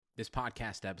This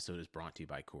podcast episode is brought to you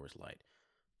by Coors Light.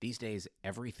 These days,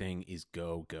 everything is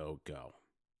go, go, go.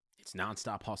 It's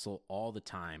nonstop hustle all the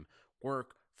time.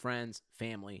 Work, friends,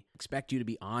 family expect you to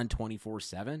be on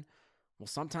 24/7. Well,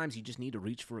 sometimes you just need to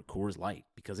reach for a Coors Light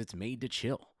because it's made to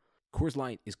chill. Coors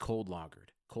Light is cold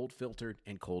lagered, cold filtered,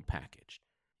 and cold packaged.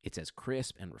 It's as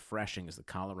crisp and refreshing as the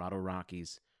Colorado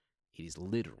Rockies. It is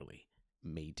literally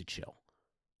made to chill.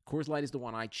 Coors Light is the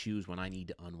one I choose when I need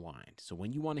to unwind. So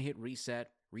when you want to hit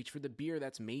reset, reach for the beer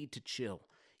that's made to chill.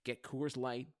 Get Coors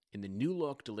Light in the new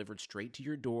look delivered straight to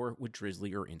your door with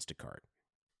Drizzly or Instacart.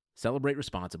 Celebrate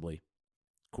responsibly.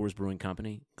 Coors Brewing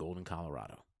Company, Golden,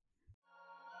 Colorado.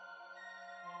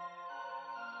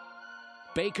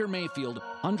 Baker Mayfield,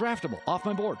 undraftable, off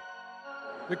my board.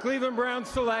 The Cleveland Browns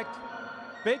select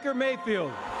Baker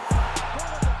Mayfield. What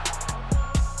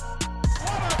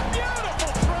a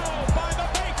beautiful throw by the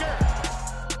Baker!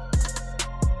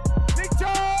 Big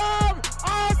Tom!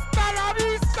 Hasta la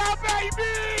vista,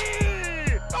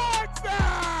 baby! Touchdown!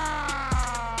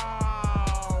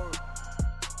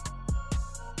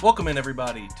 Welcome in,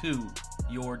 everybody, to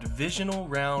your divisional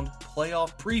round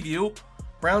playoff preview.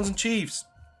 Browns and Chiefs.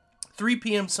 3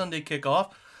 p.m. Sunday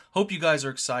kickoff. Hope you guys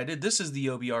are excited. This is the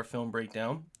OBR Film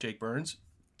Breakdown. Jake Burns.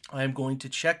 I am going to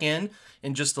check in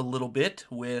just a little bit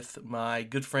with my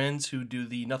good friends who do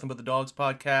the Nothing But the Dogs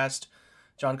podcast,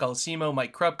 John Colosimo,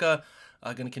 Mike Krupka.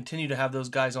 I'm going to continue to have those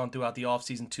guys on throughout the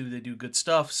offseason too. They do good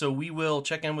stuff. So we will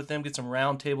check in with them, get some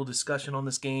roundtable discussion on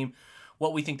this game,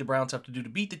 what we think the Browns have to do to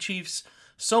beat the Chiefs,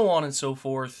 so on and so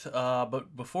forth.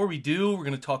 But before we do, we're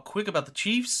going to talk quick about the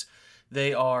Chiefs.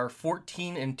 They are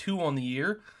 14-2 on the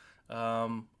year.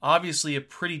 Obviously a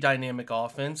pretty dynamic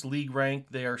offense. League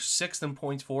ranked, they are 6th in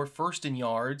points for, 1st in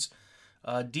yards.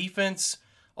 Defense,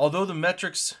 although the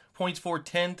metrics, points for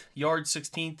 10th, yards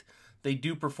 16th, they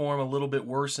do perform a little bit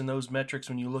worse in those metrics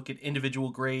when you look at individual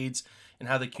grades and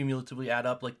how they cumulatively add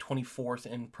up, like 24th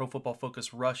in Pro Football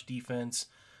Focus rush defense,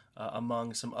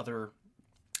 among some other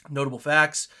notable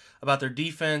facts about their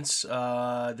defense.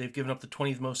 They've given up the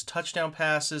 20th most touchdown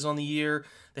passes on the year.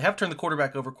 They have turned the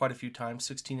quarterback over quite a few times,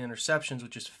 16 interceptions,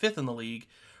 which is 5th in the league.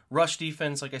 Rush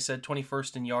defense, like I said,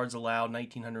 21st in yards allowed,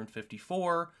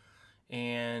 1,954.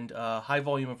 And high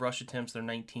volume of rush attempts, they're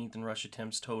 19th in rush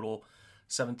attempts total,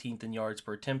 17th in yards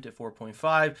per attempt at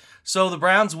 4.5. So the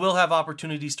Browns will have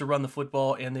opportunities to run the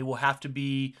football, and they will have to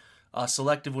be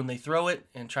selective when they throw it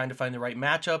and trying to find the right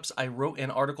matchups. I wrote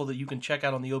an article that you can check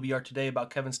out on the OBR today about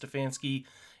Kevin Stefanski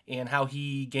and how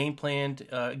he game planned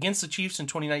against the Chiefs in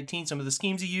 2019, some of the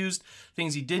schemes he used,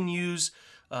 things he didn't use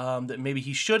that maybe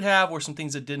he should have, or some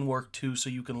things that didn't work too, so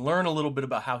you can learn a little bit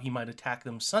about how he might attack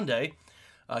them Sunday.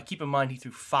 Keep in mind he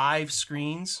threw 5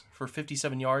 screens for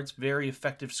 57 yards, very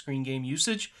effective screen game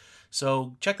usage.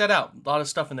 So check that out. A lot of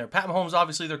stuff in there. Pat Mahomes,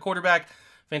 obviously their quarterback,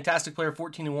 fantastic player,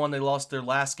 14-1. They lost their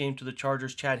last game to the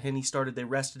Chargers. Chad Henne started. They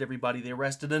rested everybody. They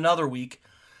rested another week,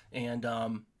 and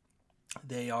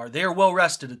they are well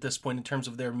rested at this point in terms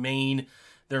of their main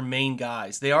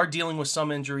guys. They are dealing with some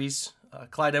injuries.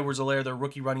 Clyde Edwards-Helaire, their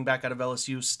rookie running back out of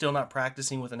LSU, still not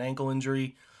practicing with an ankle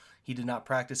injury. He did not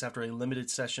practice after a limited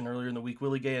session earlier in the week.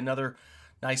 Willie Gay, another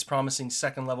nice, promising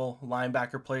second-level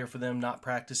linebacker player for them, not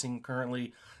practicing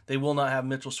currently. They will not have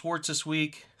Mitchell Schwartz this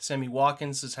week. Sammy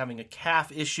Watkins is having a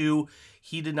calf issue.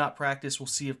 He did not practice. We'll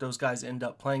see if those guys end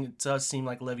up playing. It does seem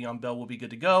like Le'Veon Bell will be good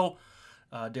to go.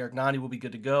 Derek Nandi will be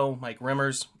good to go. Mike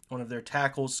Remmers, one of their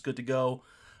tackles, good to go.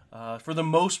 For the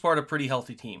most part, a pretty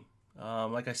healthy team.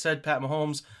 Like I said, Pat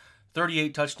Mahomes,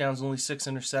 38 touchdowns, only 6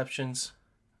 interceptions,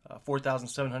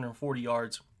 4,740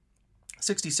 yards,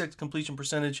 66 completion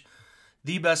percentage.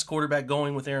 The best quarterback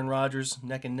going with Aaron Rodgers,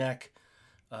 neck and neck.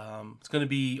 It's going to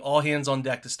be all hands on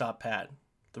deck to stop Pat.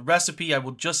 The recipe, I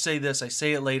will just say this, I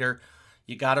say it later,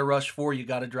 you got to rush 4, you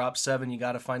got to drop 7, you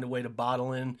got to find a way to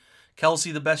bottle in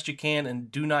Kelsey the best you can, and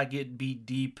do not get beat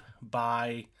deep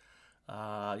by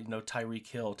Tyreek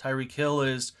Hill. Tyreek Hill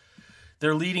is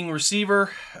their leading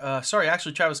receiver.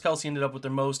 Actually, Travis Kelsey ended up with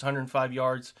their most, 105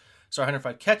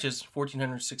 catches,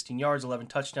 1,416 yards, 11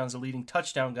 touchdowns. The leading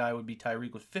touchdown guy would be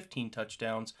Tyreek with 15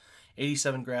 touchdowns,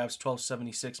 87 grabs,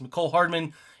 1276. Mecole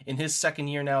Hardman, in his second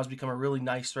year now, has become a really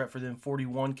nice threat for them.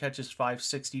 41 catches,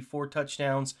 560, 4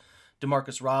 touchdowns.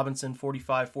 Demarcus Robinson,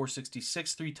 45,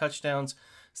 466, 3 touchdowns.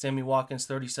 Sammy Watkins,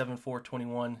 37,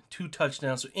 421, 2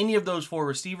 touchdowns. So any of those 4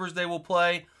 receivers they will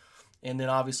play. And then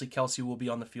obviously Kelsey will be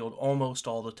on the field almost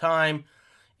all the time.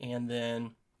 And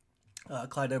then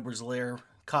Clyde Edwards-Helaire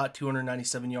caught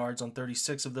 297 yards on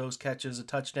 36 of those catches, a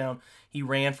touchdown. He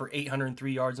ran for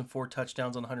 803 yards and 4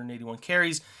 touchdowns on 181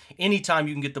 carries. Anytime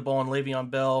you can get the ball on Le'Veon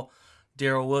Bell,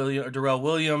 Darrell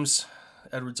Williams,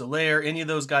 Edwards-Helaire, any of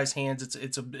those guys' hands,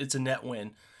 it's a net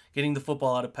win. Getting the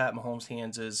football out of Pat Mahomes'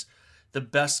 hands is the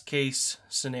best case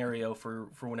scenario for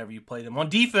whenever you play them. On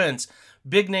defense,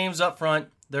 big names up front,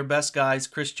 their best guys,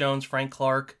 Chris Jones, Frank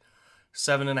Clark,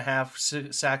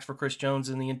 7.5 sacks for Chris Jones.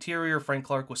 In the interior, Frank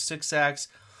Clark was 6 sacks.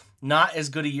 Not as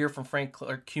good a year from Frank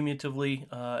Clark cumulatively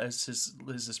as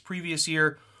his previous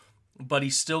year, but he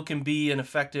still can be an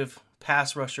effective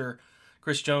pass rusher.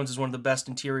 Chris Jones is one of the best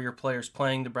interior players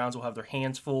playing. The Browns will have their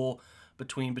hands full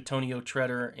between Batonio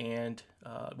Treader and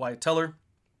Wyatt Teller.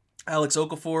 Alex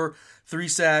Okafor, 3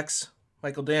 sacks.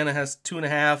 Michael Dana has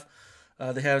 2.5.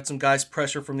 They had some guys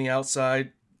pressure from the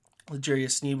outside.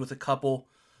 L'Jarius Sneed with a couple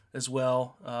as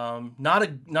well. Not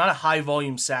a high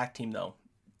volume sack team though.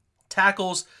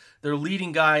 Tackles, their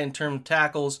leading guy in terms of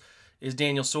tackles is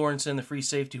Daniel Sorensen, the free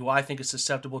safety, who I think is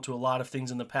susceptible to a lot of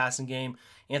things in the passing game.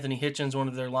 Anthony Hitchens, one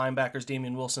of their linebackers.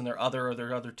 Damian Wilson, their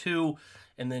other two.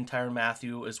 And then Tyrann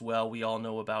Mathieu as well. We all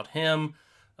know about him.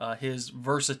 His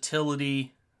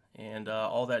versatility and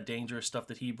all that dangerous stuff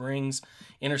that he brings.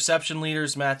 Interception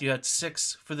leaders, Mathieu had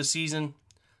 6 for the season.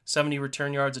 70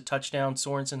 return yards, a touchdown.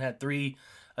 Sorensen had 3,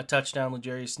 a touchdown.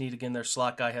 L'Jarius Sneed, again, their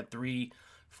slot guy, had 3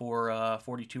 for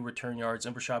 42 return yards.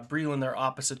 And Brashad Breeland, their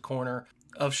opposite corner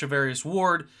of Shavarius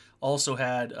Ward, also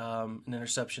had an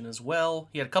interception as well.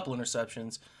 He had a couple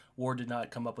interceptions. Ward did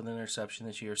not come up with an interception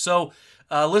this year. So,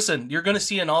 listen, you're going to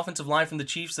see an offensive line from the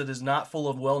Chiefs that is not full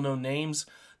of well-known names.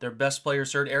 Their best player,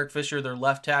 Sir Eric Fisher, their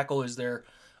left tackle, is their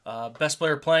best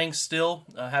player playing still,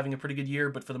 having a pretty good year.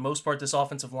 But for the most part, this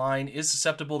offensive line is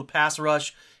susceptible to pass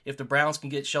rush. If the Browns can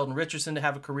get Sheldon Richardson to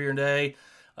have a career day,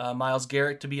 Myles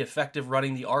Garrett to be effective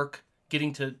running the arc,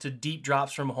 getting to deep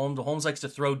drops from Mahomes. Mahomes likes to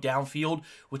throw downfield,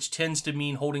 which tends to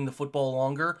mean holding the football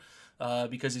longer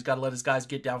because he's got to let his guys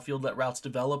get downfield, let routes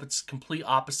develop. It's complete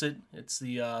opposite.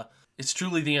 It's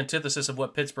truly the antithesis of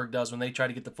what Pittsburgh does when they try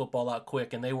to get the football out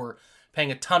quick, and they were paying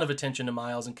a ton of attention to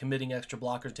Myles and committing extra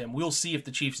blockers to him. We'll see if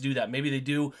the Chiefs do that. Maybe they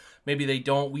do, maybe they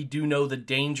don't. We do know the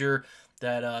danger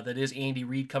that is Andy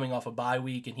Reid coming off a bye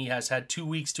week, and he has had 2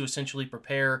 weeks to essentially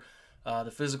prepare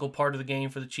the physical part of the game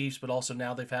for the Chiefs, but also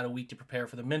now they've had a week to prepare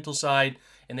for the mental side,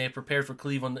 and they have prepared for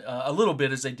Cleveland a little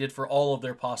bit as they did for all of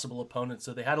their possible opponents.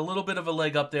 So they had a little bit of a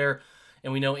leg up there,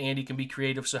 and we know Andy can be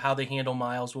creative, so how they handle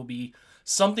Myles will be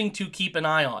something to keep an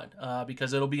eye on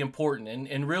because it'll be important.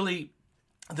 And really,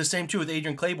 the same too with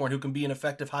Adrian Claiborne, who can be an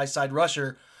effective high side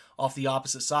rusher off the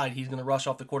opposite side. He's going to rush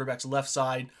off the quarterback's left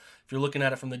side. If you're looking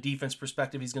at it from the defense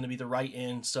perspective, he's going to be the right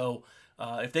end. So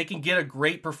if they can get a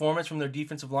great performance from their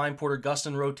defensive line, Porter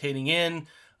Gustin rotating in,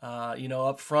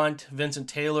 up front, Vincent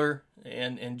Taylor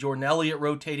and Jordan Elliott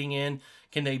rotating in,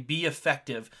 can they be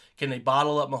effective? Can they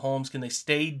bottle up Mahomes? Can they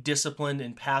stay disciplined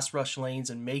in pass rush lanes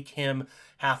and make him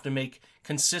have to make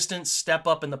consistent step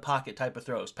up in the pocket type of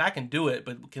throws? Pat can do it,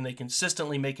 but can they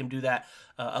consistently make him do that?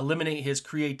 Eliminate his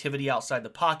creativity outside the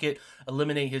pocket,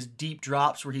 eliminate his deep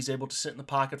drops where he's able to sit in the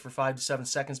pocket for 5 to 7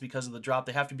 seconds because of the drop.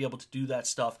 They have to be able to do that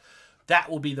stuff. That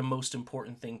will be the most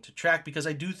important thing to track because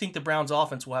I do think the Browns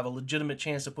offense will have a legitimate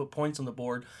chance to put points on the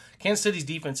board. Kansas City's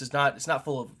defense is not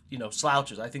full of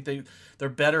slouches. I think they're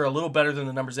better, a little better than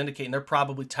the numbers indicate, and they're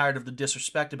probably tired of the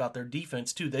disrespect about their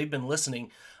defense too. They've been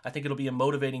listening. I think it'll be a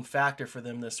motivating factor for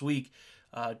them this week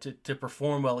to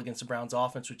perform well against the Browns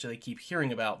offense, which they keep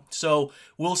hearing about. So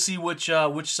we'll see which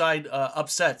side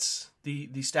upsets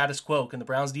the status quo. Can the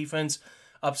Browns defense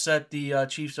upset the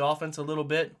Chiefs offense a little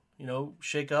bit?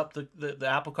 Shake up the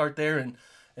apple cart there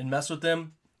and mess with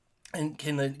them. And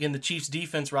can the Chiefs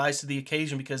defense rise to the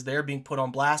occasion because they're being put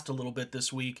on blast a little bit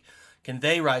this week? Can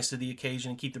they rise to the occasion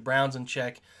and keep the Browns in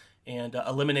check and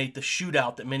eliminate the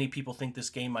shootout that many people think this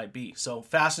game might be? So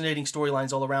fascinating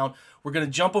storylines all around. We're going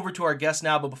to jump over to our guest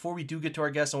now, but before we do get to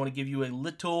our guest, I want to give you a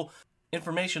little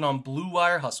information on Blue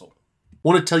Wire Hustle. I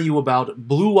want to tell you about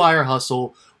Blue Wire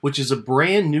Hustle, which is a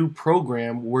brand new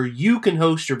program where you can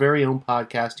host your very own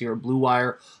podcast here at Blue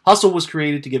Wire. Hustle was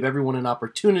created to give everyone an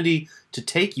opportunity to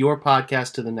take your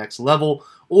podcast to the next level.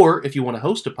 Or if you want to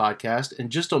host a podcast and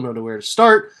just don't know where to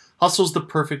start, Hustle's the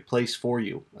perfect place for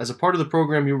you. As a part of the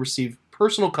program, you'll receive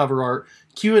personal cover art,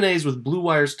 Q&As with Blue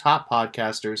Wire's top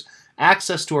podcasters,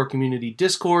 access to our community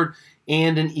Discord,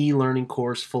 and an e-learning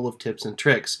course full of tips and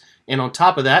tricks. And on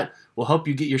top of that, we'll help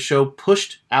you get your show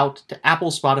pushed out to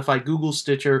Apple, Spotify, Google,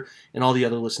 Stitcher, and all the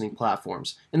other listening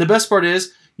platforms. And the best part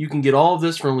is, you can get all of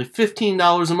this for only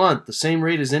 $15 a month, the same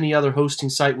rate as any other hosting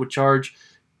site would charge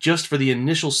just for the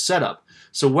initial setup.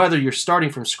 So whether you're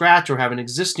starting from scratch or have an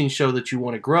existing show that you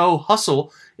want to grow,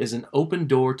 Hustle is an open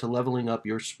door to leveling up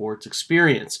your sports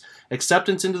experience.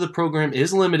 Acceptance into the program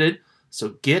is limited,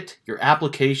 So get your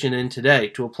application in today.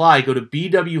 To apply, go to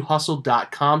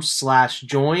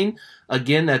bwhustle.com/join.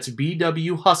 Again, that's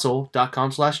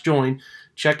bwhustle.com/join.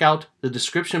 Check out the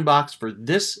description box for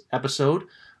this episode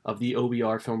of the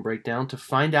OBR Film Breakdown to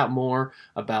find out more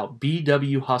about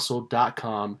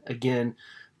bwhustle.com. Again,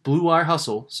 Blue Wire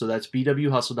Hustle, so that's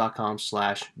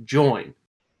bwhustle.com/join.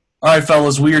 All right,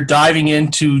 fellas, we are diving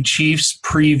into Chiefs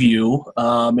preview.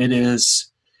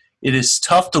 It is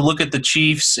tough to look at the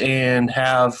Chiefs and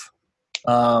have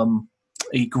a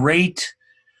great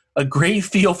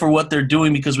feel for what they're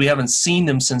doing because we haven't seen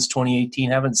them since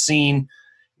 2018, haven't seen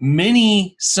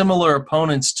many similar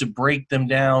opponents to break them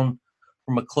down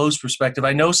from a close perspective.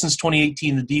 I know since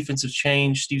 2018 the defense has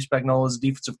changed. Steve Spagnuolo is the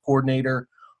defensive coordinator.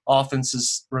 Offense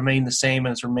has remained the same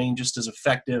and it's remained just as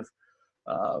effective.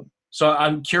 So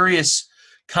I'm curious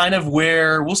kind of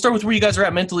we'll start with where you guys are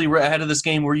at mentally ahead of this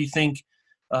game, where you think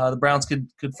the Browns could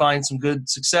find some good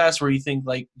success, where you think,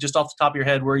 like, just off the top of your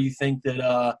head, where you think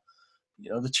that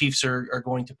the Chiefs are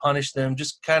going to punish them.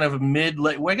 Just kind of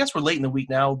late. Well, I guess we're late in the week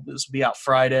now. This will be out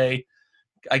Friday.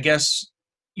 I guess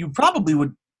you probably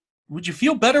would you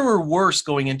feel better or worse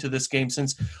going into this game,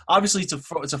 since obviously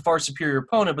it's a far superior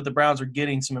opponent, but the Browns are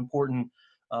getting some important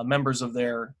members of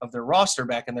their roster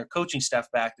back and their coaching staff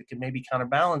back that can maybe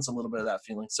counterbalance a little bit of that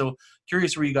feeling. So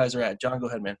curious where you guys are at. John, go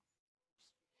ahead, man.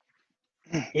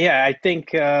 Yeah, I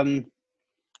think,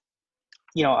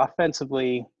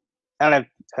 offensively, I don't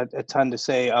have a ton to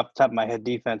say off the top of my head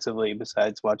defensively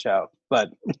besides watch out.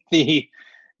 But the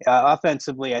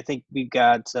offensively, I think we've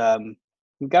got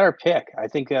our pick. I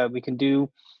think we can do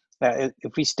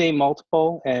if we stay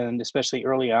multiple, and especially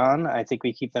early on, I think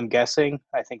we keep them guessing.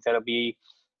 I think that'll be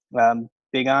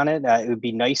big on it. It would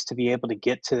be nice to be able to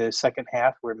get to the second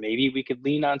half where maybe we could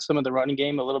lean on some of the running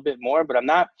game a little bit more, but I'm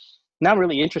not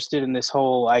really interested in this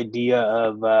whole idea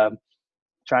of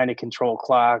trying to control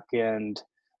clock and,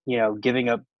 giving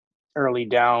up early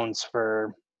downs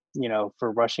for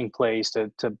rushing plays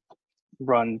to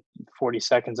run 40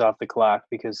 seconds off the clock,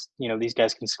 because, these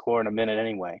guys can score in a minute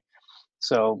anyway.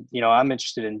 So, I'm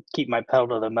interested in keep my pedal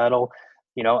to the metal.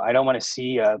 I don't want to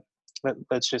see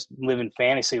let's just live in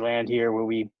fantasy land here where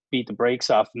we beat the brakes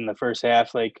off in the first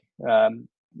half like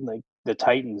the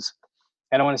Titans.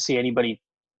 I don't want to see anybody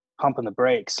pumping the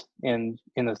brakes in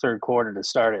the third quarter to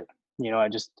start it.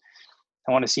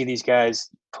 I want to see these guys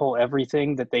pull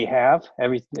everything that they have,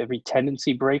 every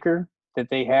tendency breaker that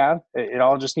they have. It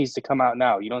all just needs to come out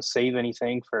now. You don't save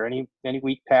anything for any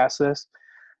week past this.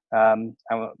 I'll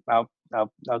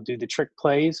do the trick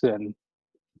plays, and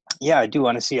yeah, I do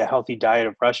want to see a healthy diet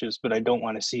of rushes, but I don't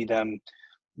want to see them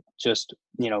just,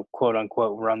 quote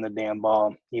unquote, run the damn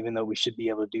ball, even though we should be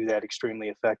able to do that extremely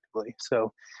effectively.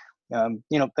 So,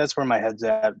 that's where my head's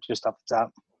at, just off the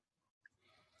top.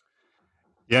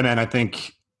 Yeah, man, I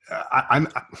think I'm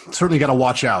certainly got to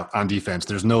watch out on defense.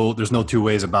 There's no two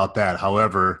ways about that.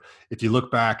 However, if you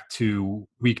look back to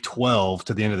week 12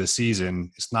 to the end of the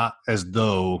season, it's not as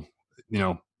though,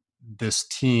 this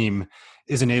team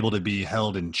isn't able to be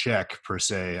held in check per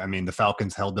se. I mean, the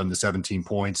Falcons held them to 17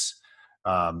 points.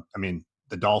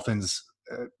 The Dolphins,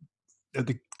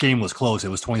 the game was close. It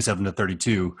was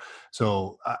 27-32.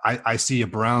 So I see a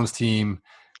Browns team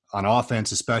on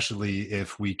offense, especially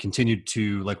if we continue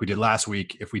to, like we did last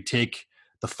week, if we take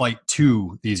the fight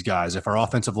to these guys, if our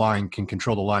offensive line can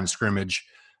control the line of scrimmage,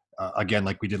 again,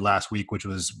 like we did last week, which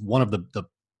was one of the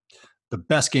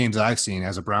best games I've seen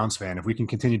as a Browns fan. If we can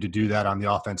continue to do that on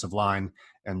the offensive line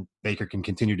and Baker can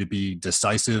continue to be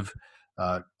decisive,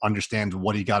 understand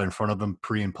what he got in front of him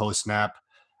pre and post snap,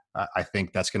 I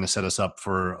think that's going to set us up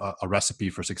for a recipe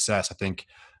for success. I think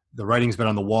the writing's been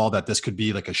on the wall that this could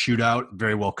be like a shootout,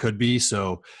 very well could be.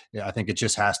 So yeah, I think it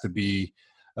just has to be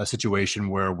a situation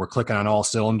where we're clicking on all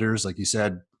cylinders. Like you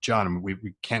said, John, we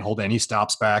can't hold any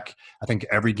stops back. I think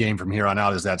every game from here on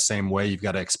out is that same way. You've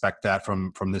got to expect that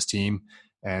from this team.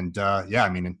 And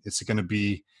it's going to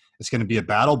be a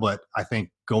battle, but I think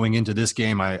going into this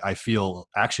game, I feel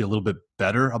actually a little bit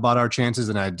better about our chances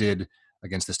than I did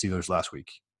against the Steelers last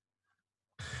week.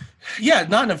 Yeah,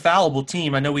 not an infallible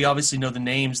team. I know we obviously know the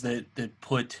names that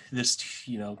put this,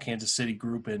 Kansas City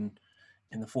group in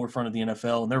the forefront of the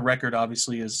NFL, and their record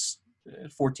obviously is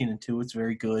 14-2. It's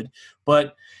very good,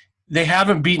 but they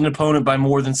haven't beaten an opponent by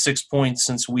more than 6 points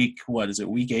since week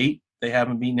 8? They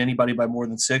haven't beaten anybody by more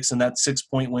than 6, and that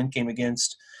 6-point win came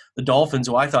against the Dolphins,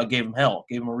 who I thought gave them hell,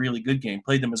 gave them a really good game,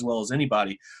 played them as well as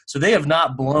anybody. So they have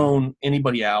not blown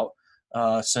anybody out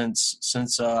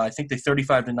since I think they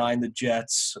 35-9 the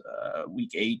Jets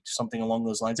week 8, something along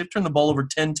those lines. They've turned the ball over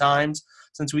 10 times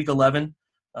since week 11.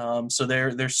 So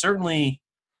they're certainly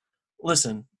 –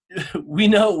 listen, we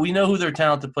know who their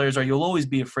talented players are. You'll always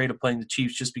be afraid of playing the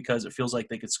Chiefs just because it feels like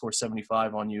they could score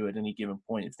 75 on you at any given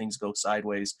point if things go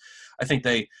sideways. I think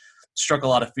they struck a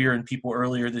lot of fear in people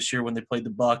earlier this year when they played the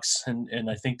Bucks, and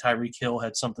I think Tyreek Hill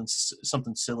had something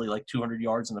silly like 200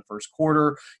 yards in the first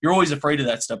quarter. You're always afraid of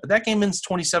that stuff. But that game ends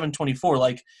 27-24.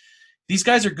 Like, these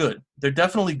guys are good. They're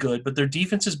definitely good, but their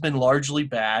defense has been largely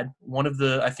bad.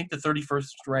 I think the 31st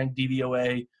ranked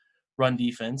DVOA run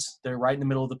defense. They're right in the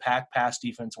middle of the pack pass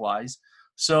defense-wise.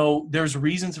 So there's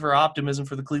reasons for optimism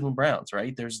for the Cleveland Browns,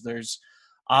 right? There's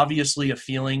obviously a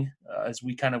feeling as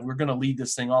we're going to lead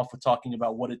this thing off with talking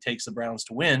about what it takes the Browns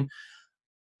to win.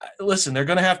 Listen, they're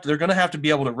going to have to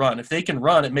be able to run. If they can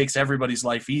run, it makes everybody's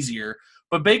life easier.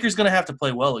 But Baker's going to have to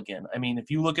play well again. I mean,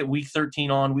 if you look at week 13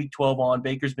 on, week 12 on,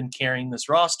 Baker's been carrying this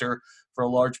roster for a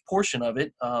large portion of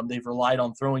it. They've relied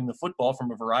on throwing the football from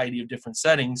a variety of different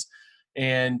settings,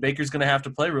 and Baker's going to have to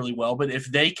play really well. But if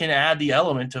they can add the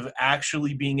element of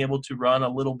actually being able to run a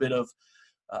little bit of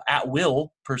at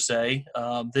will, per se,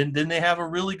 then they have a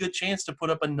really good chance to put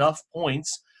up enough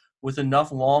points with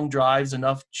enough long drives,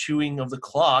 enough chewing of the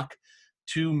clock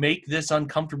to make this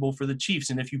uncomfortable for the Chiefs.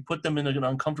 And if you put them in an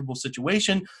uncomfortable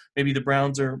situation, maybe the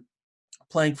Browns are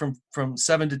playing from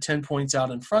 7 to 10 points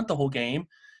out in front the whole game,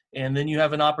 and then you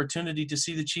have an opportunity to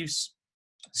see the Chiefs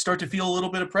start to feel a little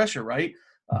bit of pressure, right?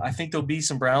 I think there'll be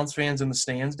some Browns fans in the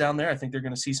stands down there. I think they're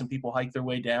going to see some people hike their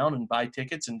way down and buy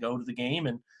tickets and go to the game.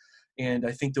 And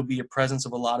I think there'll be a presence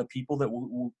of a lot of people that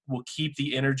will keep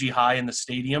the energy high in the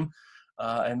stadium.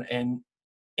 And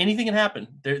anything can happen.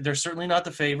 They're certainly not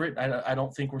the favorite. I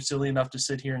don't think we're silly enough to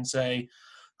sit here and say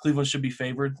Cleveland should be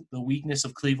favored. The weakness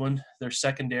of Cleveland, their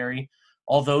secondary,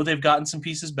 although they've gotten some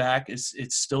pieces back,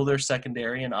 it's still their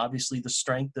secondary. And obviously the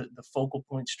strength, the focal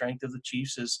point strength of the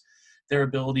Chiefs is their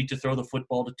ability to throw the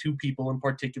football to two people in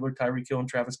particular, Tyreek Hill and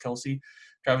Travis Kelce.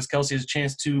 Travis Kelce has a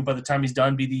chance to, by the time he's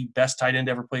done, be the best tight end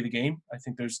to ever play the game. I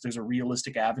think there's a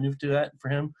realistic avenue to that for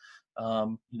him.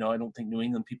 I don't think New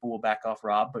England people will back off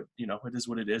Rob, but, it is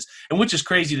what it is. And which is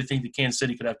crazy to think that Kansas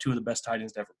City could have two of the best tight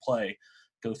ends to ever play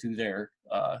go through their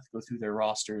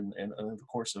roster in the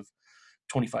course of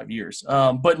 25 years.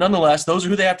 But nonetheless, those are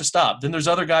who they have to stop. Then there's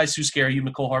other guys who scare you.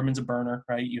 Mecole Hardman's a burner,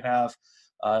 right? You have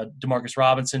Demarcus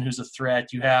Robinson, who's a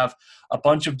threat. You have a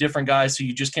bunch of different guys who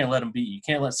you just can't let them beat you. You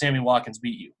can't let Sammy Watkins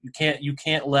beat you. You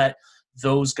can't let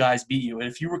those guys beat you. And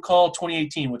if you recall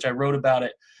 2018, which I wrote about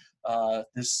it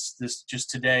this just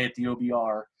today at the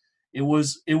OBR, it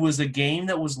was a game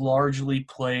that was largely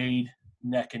played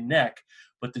neck and neck,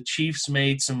 but the Chiefs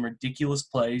made some ridiculous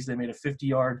plays. They made a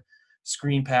 50-yard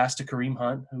screen pass to Kareem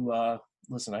Hunt, who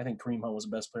listen, I think Kareem Hunt was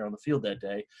the best player on the field that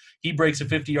day. He breaks a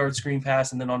 50-yard screen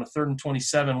pass, and then on a 3rd and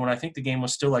 27, when I think the game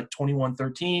was still like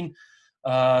 21-13,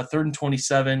 3rd and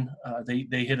 27,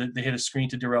 they hit a screen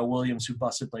to Darrell Williams, who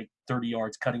busted like 30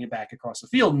 yards, cutting it back across the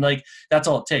field. And like, that's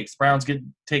all it takes. Browns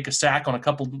take a sack on a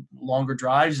couple longer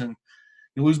drives, and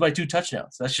you lose by 2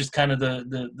 touchdowns. That's just kind of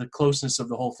the closeness of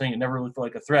the whole thing. It never really felt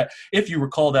like a threat. If you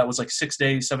recall, that was like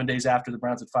 7 days after the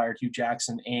Browns had fired Hugh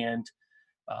Jackson and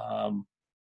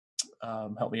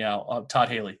help me out, Todd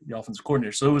Haley, the offensive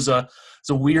coordinator. So it was a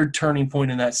weird turning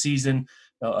point in that season.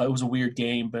 It was a weird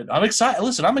game, but I'm excited.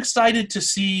 Listen, I'm excited to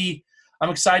see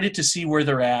where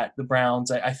they're at, the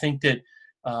Browns. I think that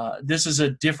this is a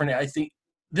different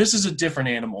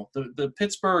animal. The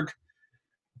Pittsburgh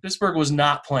was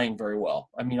not playing very well.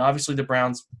 I mean, obviously the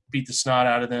Browns beat the snot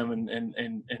out of them,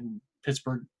 and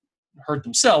Pittsburgh hurt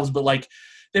themselves, but like,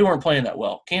 they weren't playing that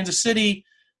well. Kansas City,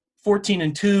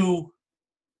 14-2.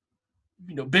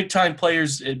 Big time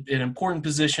players in important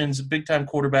positions, big time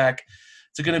quarterback.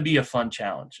 It's going to be a fun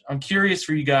challenge. I'm curious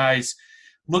for you guys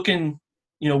looking,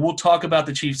 we'll talk about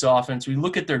the Chiefs offense. We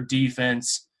look at their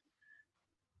defense.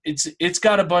 It's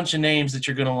got a bunch of names that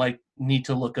you're going to need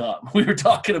to look up. We were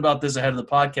talking about this ahead of the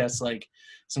podcast, like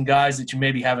some guys that you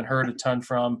maybe haven't heard a ton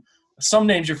from. Some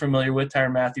names you're familiar with,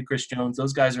 Tyrann Mathieu, Chris Jones.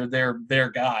 Those guys are their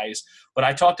guys. But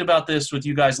I talked about this with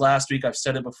you guys last week. I've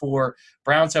said it before.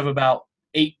 Browns have about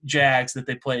 8 Jags that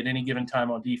they play at any given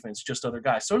time on defense, just other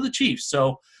guys. So do the Chiefs.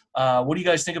 So what do you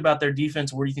guys think about their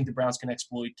defense? Where do you think the Browns can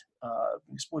exploit them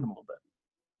a little bit?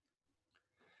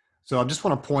 So I just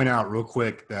want to point out real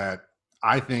quick that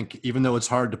I think even though it's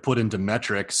hard to put into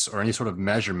metrics or any sort of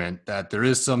measurement, that there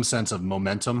is some sense of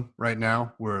momentum right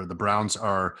now where the Browns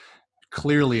are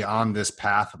clearly on this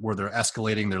path where they're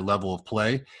escalating their level of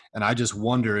play. And I just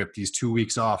wonder if these 2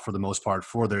 weeks off, for the most part,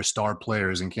 for their star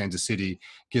players in Kansas City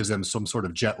gives them some sort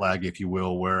of jet lag, if you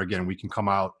will, where, again, we can come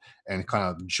out and kind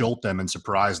of jolt them and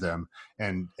surprise them.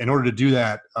 And in order to do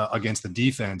that against the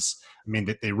defense, I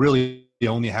mean, they really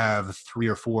only have 3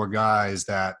 or 4 guys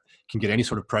that can get any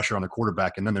sort of pressure on the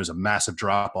quarterback, and then there's a massive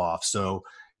drop off. So,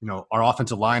 our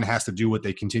offensive line has to do what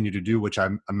they continue to do, which I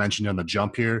mentioned on the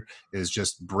jump here, is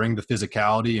just bring the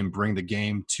physicality and bring the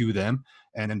game to them.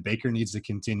 And then Baker needs to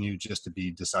continue just to be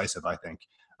decisive, I think.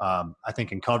 I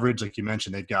think in coverage, like you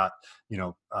mentioned, they've got,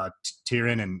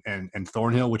 Tyrion and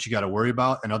Thornhill, which you got to worry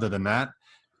about. And other than that,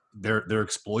 they're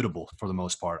exploitable for the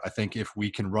most part. I think if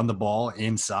we can run the ball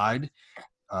inside,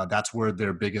 that's where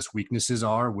their biggest weaknesses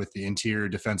are, with the interior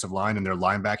defensive line and their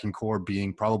linebacking core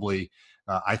being probably,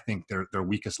 I think, their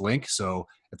weakest link. So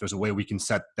if there's a way we can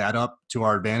set that up to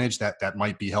our advantage, that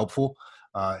might be helpful.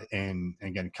 And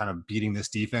again, kind of beating this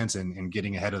defense and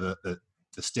getting ahead of the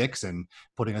sticks and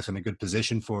putting us in a good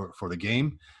position for the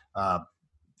game.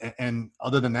 And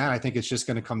other than that, I think it's just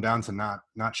going to come down to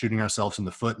not shooting ourselves in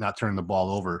the foot, not turning the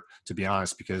ball over, to be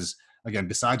honest, because again,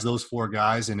 besides those four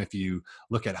guys, and if you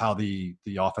look at how the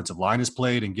offensive line is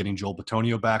played and getting Joel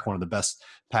Bitonio back, one of the best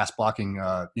pass blocking,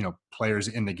 players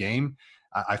in the game,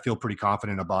 I feel pretty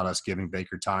confident about us giving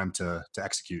Baker time to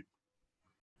execute.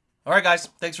 All right, guys,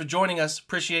 thanks for joining us.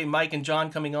 Appreciate Mike and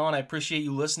John coming on. I appreciate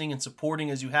you listening and supporting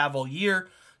as you have all year,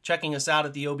 checking us out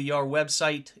at the OBR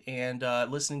website and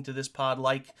listening to this pod.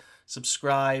 Like,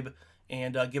 subscribe,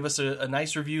 and give us a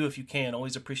nice review if you can.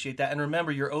 Always appreciate that. And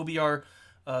remember, your OBR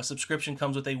subscription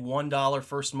comes with a $1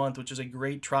 first month, which is a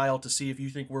great trial to see if you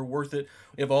think we're worth it.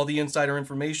 We have all the insider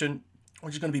information,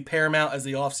 which is going to be paramount as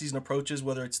the offseason approaches,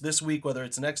 whether it's this week, whether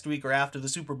it's next week, or after the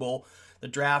Super Bowl. The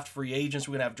draft, free agents,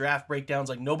 we're going to have draft breakdowns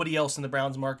like nobody else in the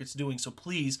Browns market's doing. So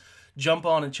please jump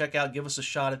on and check out, give us a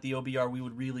shot at the OBR. We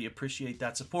would really appreciate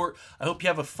that support. I hope you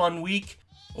have a fun week.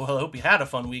 Well, I hope you had a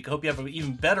fun week. I hope you have an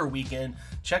even better weekend.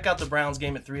 Check out the Browns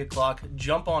game at 3 o'clock.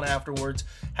 Jump on afterwards.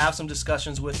 Have some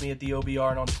discussions with me at the OBR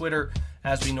and on Twitter,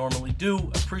 as we normally do.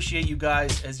 Appreciate you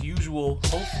guys, as usual.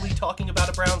 Hopefully talking about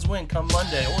a Browns win come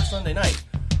Monday or Sunday night.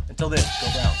 Until then,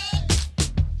 go Browns.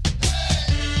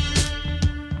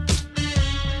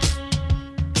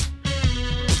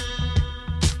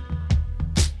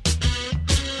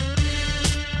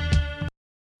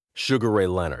 Sugar Ray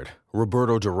Leonard,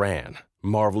 Roberto Duran,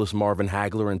 Marvelous Marvin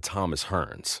Hagler, and Thomas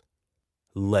Hearns.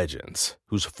 Legends,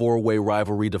 whose four-way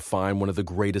rivalry defined one of the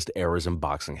greatest eras in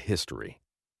boxing history.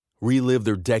 Relive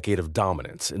their decade of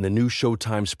dominance in the new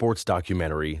Showtime sports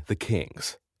documentary, The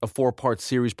Kings, a 4-part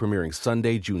series premiering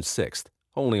Sunday, June 6th,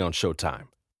 only on Showtime.